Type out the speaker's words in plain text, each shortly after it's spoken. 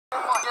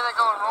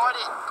go and ride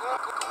it.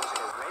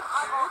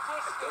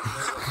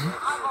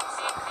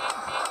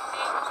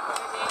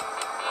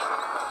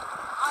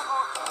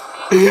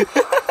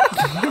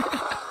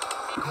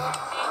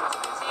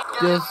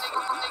 Just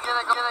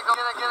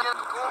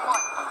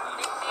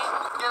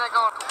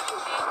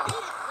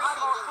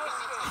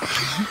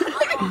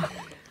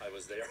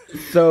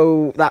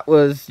so that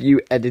was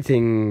you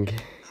editing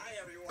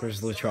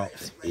Grizzly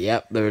Chops.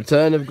 Yep, the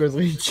return of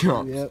Grizzly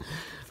Chops. Yep.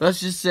 Let's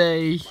just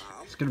say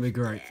It's gonna be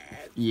great.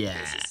 yeah.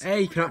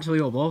 Hey, you can actually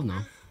upload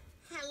now.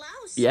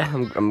 Yeah,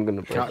 I'm gonna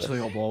You can actually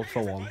upload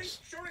for once.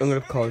 I'm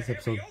gonna call this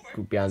episode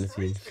Behind the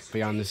Scenes.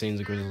 Behind the scenes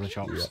of Grizzly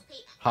Chops.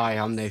 Hi,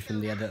 I'm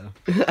Nathan, the editor.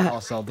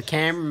 Also, the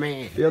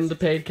cameraman. The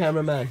underpaid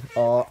cameraman.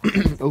 Oh,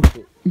 oh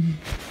shit.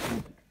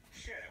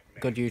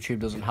 Good YouTube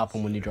doesn't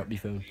happen when you drop your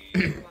phone.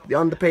 The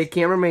underpaid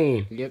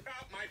cameraman. Yep.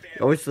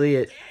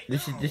 Obviously,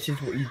 this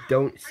is what you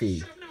don't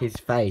see, his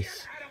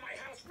face.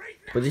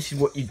 But this is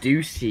what you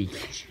do see.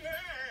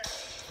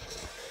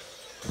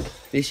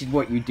 This is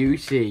what you do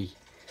see.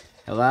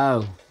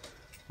 Hello,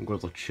 I'm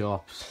Grizzly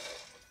Chops.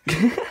 Do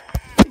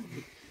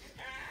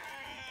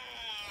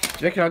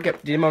you reckon I'll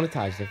get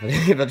demonetized if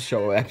I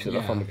show an episode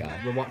of Family Guy?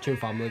 We're watching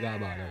Family Guy,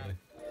 by the way.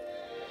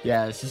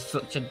 Yeah, this is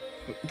such a...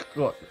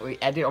 Look, we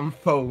edit on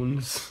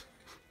phones.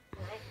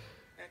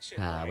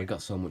 Ah, we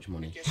got so much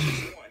money.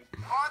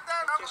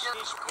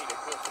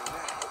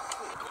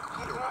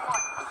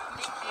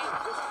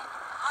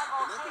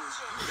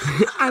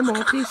 I'm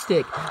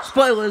autistic.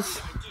 Spoilers.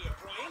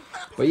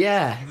 But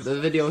yeah, the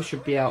video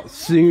should be out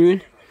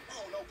soon.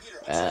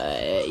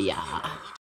 Yeah.